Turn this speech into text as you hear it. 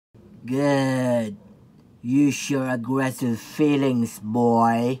Good. Use your aggressive feelings,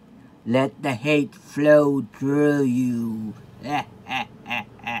 boy. Let the hate flow through you.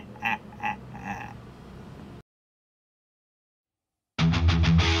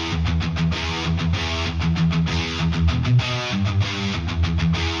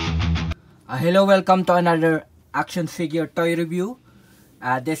 Hello, welcome to another action figure toy review.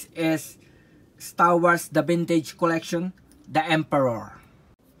 This is Star Wars The Vintage Collection, The Emperor.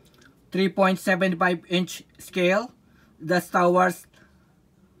 3.75-inch scale, the Star Wars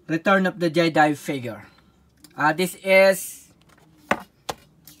Return of the Jedi figure. This is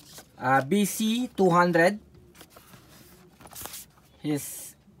BC 200.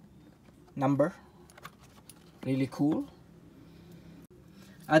 His number. Really cool.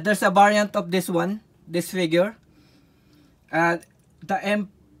 There's a variant of this figure. The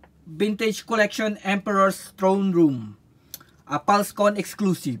Vintage Collection Emperor's Throne Room. A PulseCon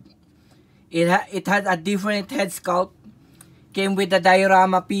exclusive. It had a different head sculpt. Came with a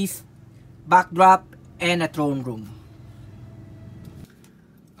diorama piece, backdrop, and a throne room.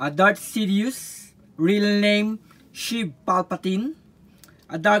 Darth Sidious, real name Sheev Palpatine.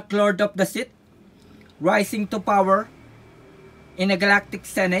 A Dark Lord of the Sith, rising to power in a galactic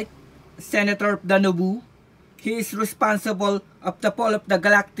senate, senator of the Naboo. He is responsible of the fall of the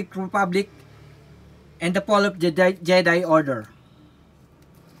Galactic Republic and the fall of the Jedi Order.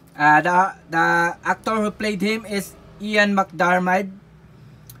 The actor who played him is Ian McDiarmid.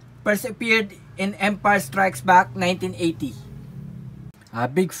 First appeared in Empire Strikes Back 1980. A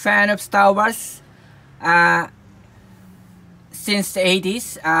big fan of Star Wars since the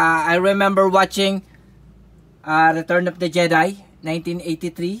 80s. I remember watching Return of the Jedi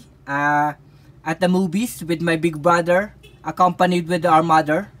 1983 at the movies with my big brother, accompanied with our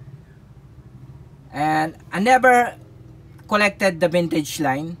mother. And I never collected the vintage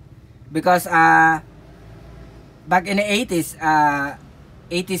line because back in the 80s,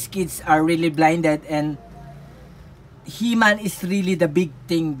 80s kids are really blinded, and He-Man is really the big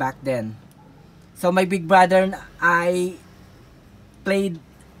thing back then. So my big brother and I played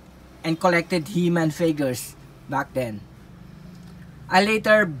and collected He-Man figures back then. I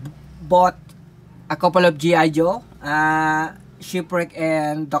later bought a couple of G.I. Joe, Shipwreck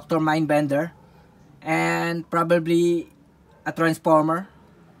and Dr. Mindbender, and probably a Transformer.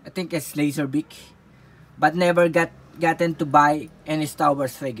 I think it's Laserbeak, but never gotten to buy any Star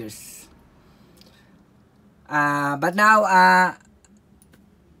Wars figures. But now I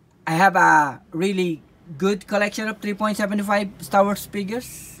have a really good collection of 3.75 Star Wars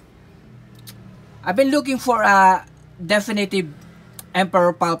figures. I've been looking for a definitive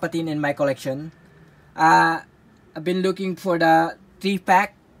Emperor Palpatine in my collection. I've been looking for the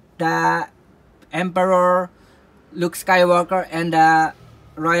 3-pack, the Emperor, Luke Skywalker, and the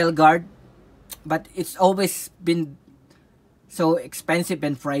Royal Guard, but it's always been so expensive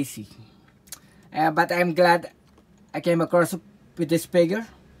and pricey. But I'm glad I came across with this figure.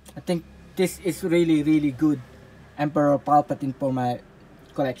 I think this is really good Emperor Palpatine for my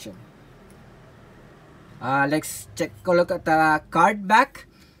collection. Let's take a look at the card back.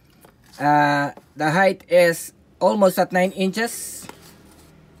 The height is almost at 9 inches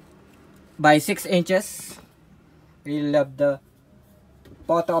by 6 inches. Really love the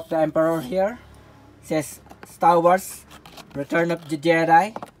photo of the Emperor here. It says Star Wars Return of the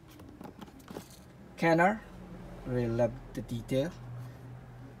Jedi. Kenner. Really love the detail.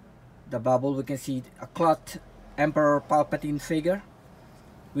 The bubble, we can see a cloth Emperor Palpatine figure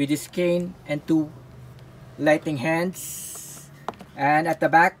with his cane and 2 lightning hands. And at the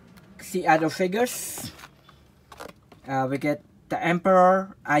back, see other figures. We get the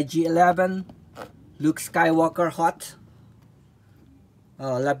Emperor IG-11, Luke Skywalker hot.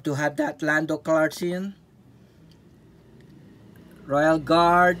 Love to have that Lando Calrissian. Royal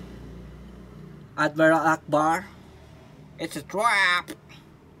Guard, Admiral Akbar. It's a trap.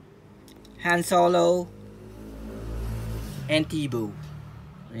 Han Solo and Tebow.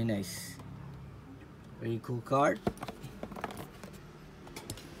 Very nice. Very cool card.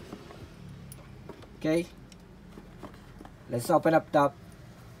 Okay, let's open up the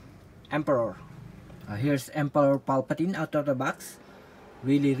Emperor. Here's Emperor Palpatine out of the box.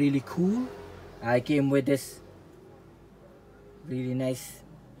 Really cool. I came with this really nice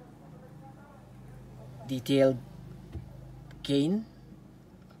detailed cane.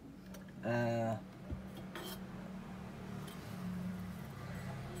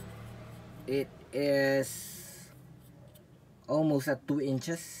 It is almost at 2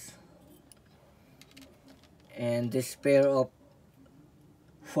 inches, and this pair of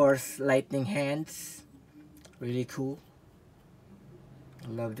Force lightning hands, really cool.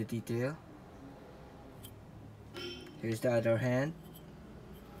 Love the detail. Here's the other hand.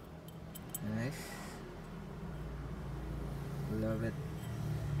 Nice. Love it.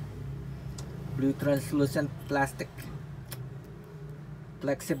 Blue translucent plastic.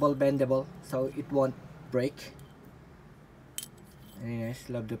 Flexible, bendable, so it won't break. Very nice.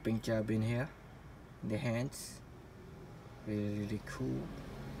 Love the pink job in here. The hands. Really cool.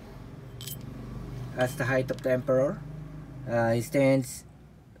 That's the height of the Emperor. He stands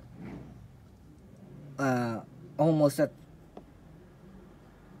almost at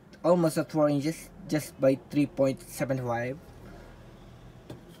 4 inches, just by 3.75.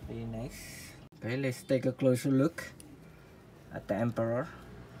 Very nice. Okay, let's take a closer look at the Emperor.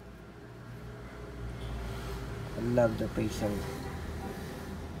 I love the facial,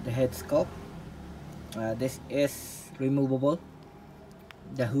 the head sculpt. This is removable.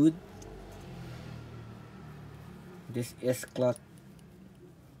 The hood. This is cloth.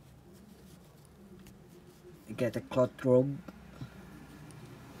 You get a cloth robe.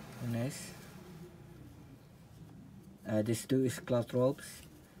 Nice. This too is cloth robes,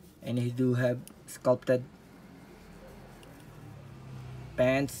 and you do have sculpted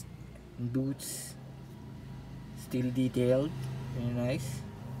pants and boots, still detailed. Very nice.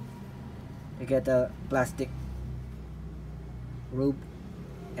 You get a plastic robe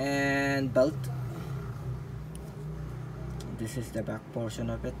and belt. This is the back portion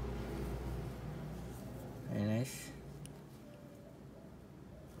of it. Very nice.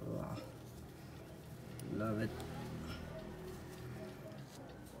 Wow, love it.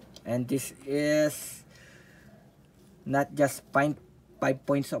 And this is not just 5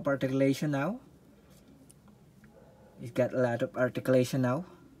 points of articulation now. It's got a lot of articulation now.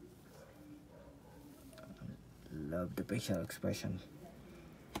 Love the facial expression.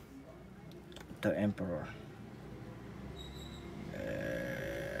 The Emperor.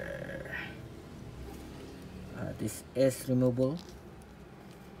 This is removable.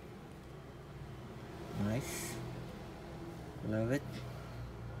 Nice. Love it.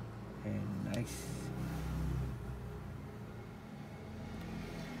 And nice.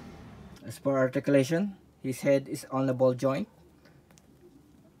 As for articulation, his head is on a ball joint.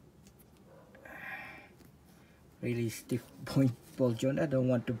 Really stiff point ball joint. I don't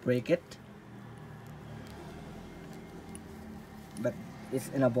want to break it, but it's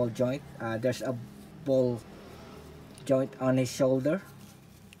in a ball joint. There's a ball joint on his shoulder.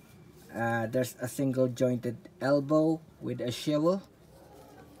 There's a single jointed elbow with a swivel.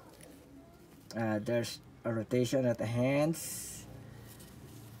 There's a rotation at the hands.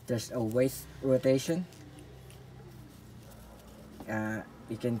 There's a waist rotation.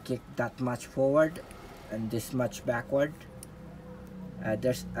 You can kick that much forward and this much backward.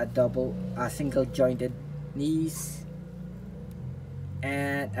 There's a single jointed knees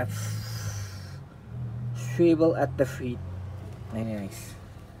and a swivel at the feet. Very nice.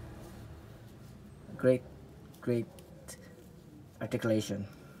 Great articulation.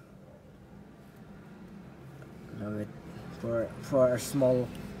 Love it. For a small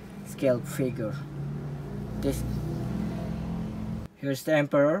scale figure. Here's the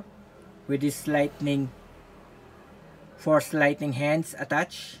Emperor with his force lightning hands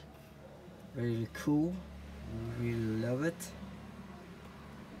attached. Very cool. Really love it.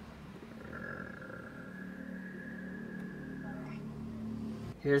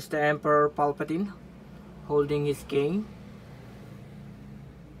 Here's the Emperor Palpatine holding his cane.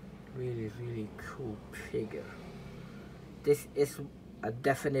 Really cool figure. This is a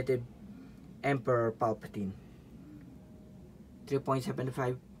definitive Emperor Palpatine.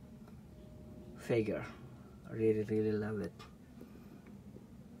 3.75 figure. Really love it.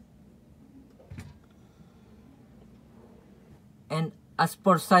 And as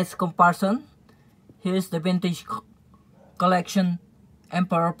for size comparison, here's the vintage collection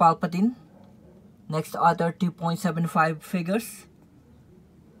Emperor Palpatine next to other 2.75 figures.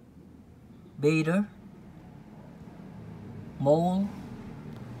 Vader, Maul,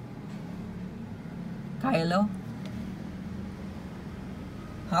 Kylo,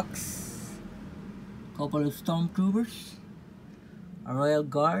 Hux, couple of stormtroopers, a royal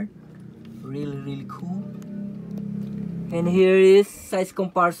guard. Really cool. And here is size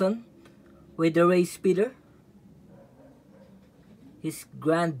comparison with the race speeder, his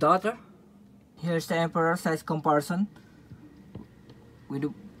granddaughter. Here's the Emperor size comparison with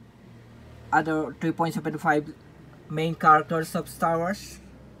the other 3.75 main characters of Star Wars.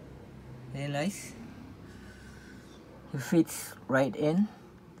 Very nice. It fits right in.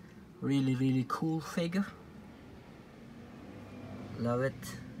 Really cool figure. Love it.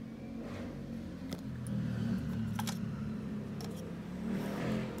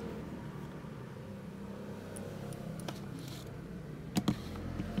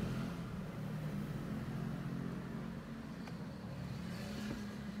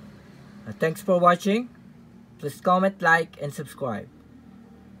 Thanks for watching. Please comment, like, and subscribe.